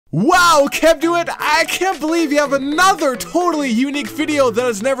Wow, Kevduit, I can't believe you have another totally unique video that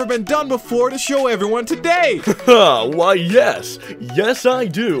has never been done before to show everyone today. Why yes. Yes, I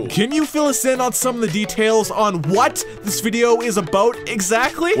do. Can you fill us in on some of the details on what this video is about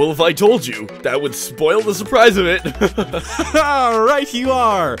exactly? Well, if I told you, that would spoil the surprise of it. Right you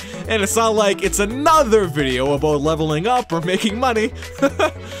are. And it's not like it's another video about leveling up or making money.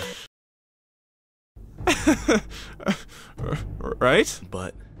 Right?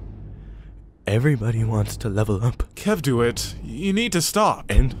 But everybody wants to level up. Kevduit, you need to stop.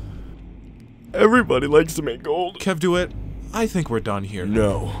 And everybody likes to make gold. Kevduit, I think we're done here.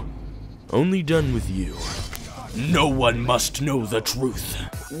 No. Only done with you. No one must know the truth.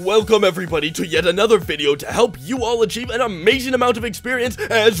 Welcome everybody to yet another video to help you all achieve an amazing amount of experience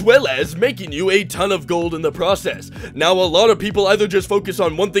as well as making you a ton of gold in the process. Now a lot of people either just focus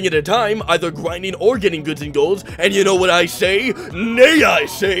on one thing at a time, either grinding or getting goods and golds, and you know what I say? Nay, I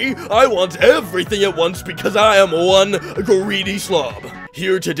say, I want everything at once because I am one greedy slob.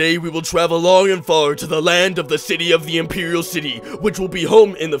 Here today we will travel long and far to the land of the city of the Imperial City, which will be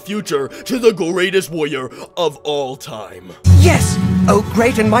home in the future to the greatest warrior of all time. Yes! Oh,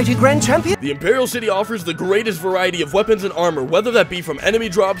 great and mighty Grand Champion! The Imperial City offers the greatest variety of weapons and armor, whether that be from enemy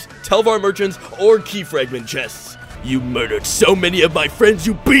drops, Telvar merchants, or key fragment chests. You murdered so many of my friends,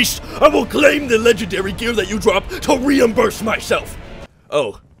 you beast! I will claim the legendary gear that you drop to reimburse myself!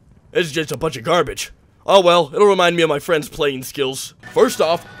 Oh, this is just a bunch of garbage. Oh well, it'll remind me of my friends' playing skills. First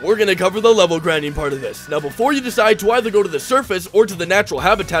off, we're gonna cover the level grinding part of this. Now before you decide to either go to the surface or to the natural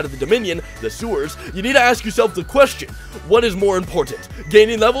habitat of the Dominion, the sewers, you need to ask yourself the question, what is more important,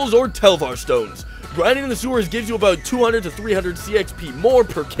 gaining levels or Telvar stones? Grinding in the sewers gives you about 200 to 300 CXP more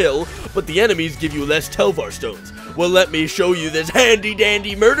per kill, but the enemies give you less Telvar stones. Well, let me show you this handy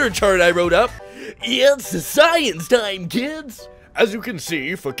dandy murder chart I wrote up. It's science time, kids! As you can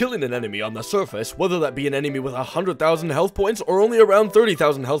see, for killing an enemy on the surface, whether that be an enemy with 100,000 health points or only around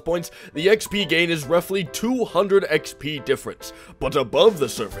 30,000 health points, the XP gain is roughly 200 XP difference. But above the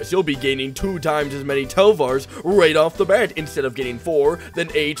surface, you'll be gaining 2 times as many Telvars right off the bat. Instead of getting 4, then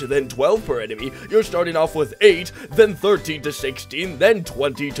 8, then 12 per enemy, you're starting off with 8, then 13 to 16, then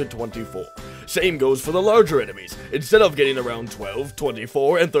 20 to 24. Same goes for the larger enemies. Instead of getting around 12,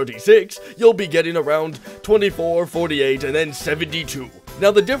 24, and 36, you'll be getting around 24, 48, and then 72.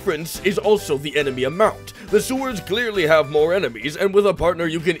 Now the difference is also the enemy amount. The sewers clearly have more enemies, and with a partner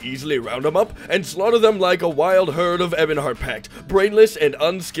you can easily round them up and slaughter them like a wild herd of Ebonheart packed, brainless and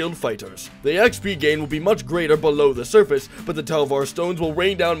unskilled fighters. The XP gain will be much greater below the surface, but the Telvar stones will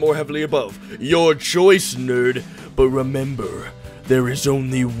rain down more heavily above. Your choice, nerd. But remember, there is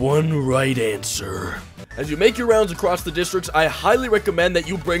only one right answer. As you make your rounds across the districts, I highly recommend that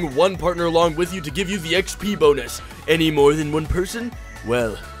you bring one partner along with you to give you the XP bonus. Any more than one person?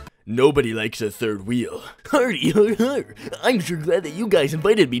 Well, nobody likes a third wheel. Hardy har har. I'm sure glad that you guys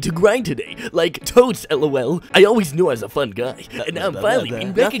invited me to grind today. Like, totes, lol. I always knew I was a fun guy, and now I'm finally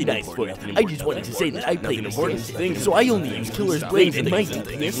being recognized for it. I just wanted to say that I play this game, so I only use Killer's Blade and my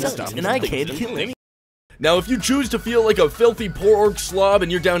team sucks, and I can't kill him. Now, if you choose to feel like a filthy poor orc slob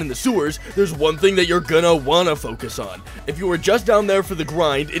and you're down in the sewers, there's one thing that you're gonna wanna focus on. If you were just down there for the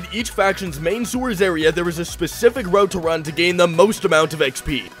grind, in each faction's main sewers area, there is a specific route to run to gain the most amount of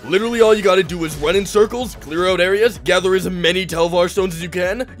XP. Literally all you gotta do is run in circles, clear out areas, gather as many Telvar stones as you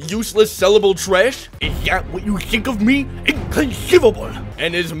can, useless sellable trash, is that what you think of me? Inconceivable!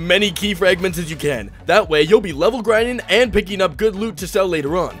 And as many key fragments as you can. That way, you'll be level grinding and picking up good loot to sell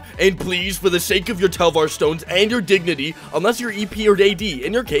later on. And please, for the sake of your Telvar stones and your dignity, unless you're EP or AD,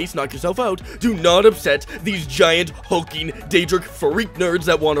 in your case, knock yourself out, do not upset these giant, hulking, Daedric freak nerds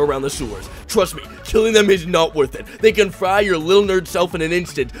that wander around the sewers. Trust me, killing them is not worth it. They can fry your little nerd self in an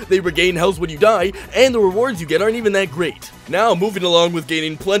instant, they regain health when you die, and the rewards you get aren't even that great. Now, moving along with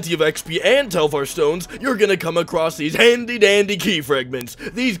gaining plenty of XP and Telvar stones, you're gonna come across these handy dandy key fragments.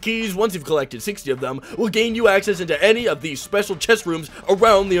 These keys, once you've collected 60 of them, will gain you access into any of these special chest rooms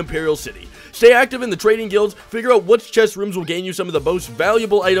around the Imperial City. Stay active in the trading guilds, figure out which chest rooms will gain you some of the most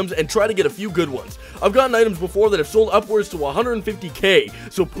valuable items, and try to get a few good ones. I've gotten items before that have sold upwards to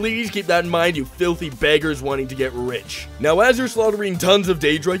 150k, so please keep that in mind, you filthy beggars wanting to get rich. Now, as you're slaughtering tons of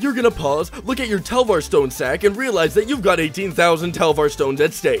Daedra, you're gonna pause, look at your Telvar stone sack, and realize that you've got 18,000 Telvar stones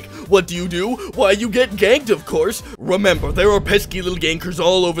at stake. What do? Why, you get ganked, of course. Remember, there are pesky little gankers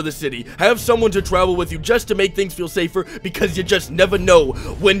all over the city. Have someone to travel with you just to make things feel safer, because you just never know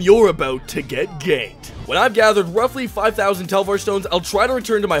when you're about to get ganked. When I've gathered roughly 5,000 Telvar stones, I'll try to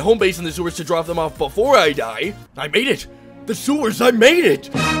return to my home base in the sewers to drop them off before I die. I made it! The sewers, I made it!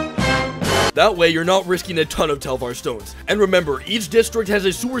 That way, you're not risking a ton of Telvar stones. And remember, each district has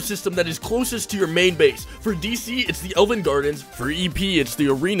a sewer system that is closest to your main base. For DC, it's the Elven Gardens, for EP, it's the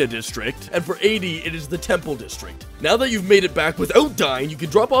Arena District, and for AD, it is the Temple District. Now that you've made it back without dying, you can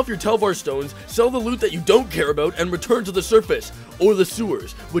drop off your Telvar stones, sell the loot that you don't care about, and return to the surface, or the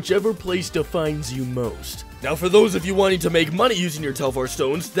sewers, whichever place defines you most. Now for those of you wanting to make money using your Telvar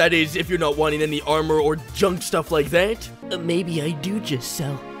stones, that is, if you're not wanting any armor or junk stuff like that, maybe I do just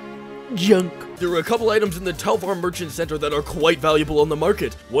sell junk. There are a couple items in the Telvar Merchant Center that are quite valuable on the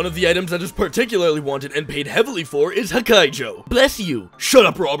market. One of the items that is particularly wanted and paid heavily for is Hakaijo. Bless you. Shut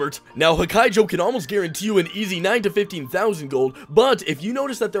up, Robert. Now, Hakaijo can almost guarantee you an easy 9 to 15,000 gold, but if you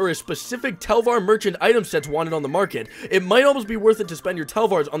notice that there are specific Telvar Merchant item sets wanted on the market, it might almost be worth it to spend your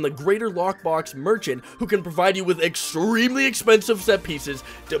Telvars on the Greater Lockbox Merchant, who can provide you with extremely expensive set pieces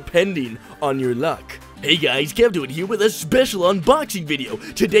depending on your luck. Hey guys, Kevduit here with a special unboxing video.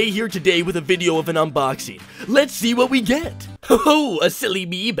 Today with a video of an unboxing. Let's see what we get. Oh, a silly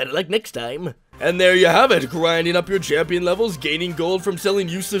me, better luck next time. And there you have it, grinding up your champion levels, gaining gold from selling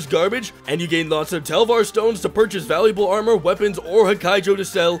useless garbage, and you gain lots of Telvar stones to purchase valuable armor, weapons, or Hakaijo to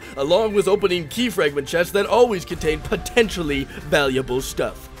sell, along with opening key fragment chests that always contain potentially valuable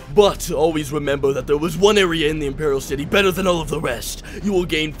stuff. But always remember that there was one area in the Imperial City better than all of the rest. You will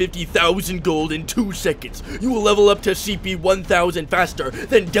gain 50,000 gold in 2 seconds. You will level up to CP 1000 faster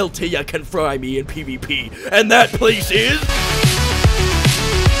than Delta can fry me in PvP. And that place is...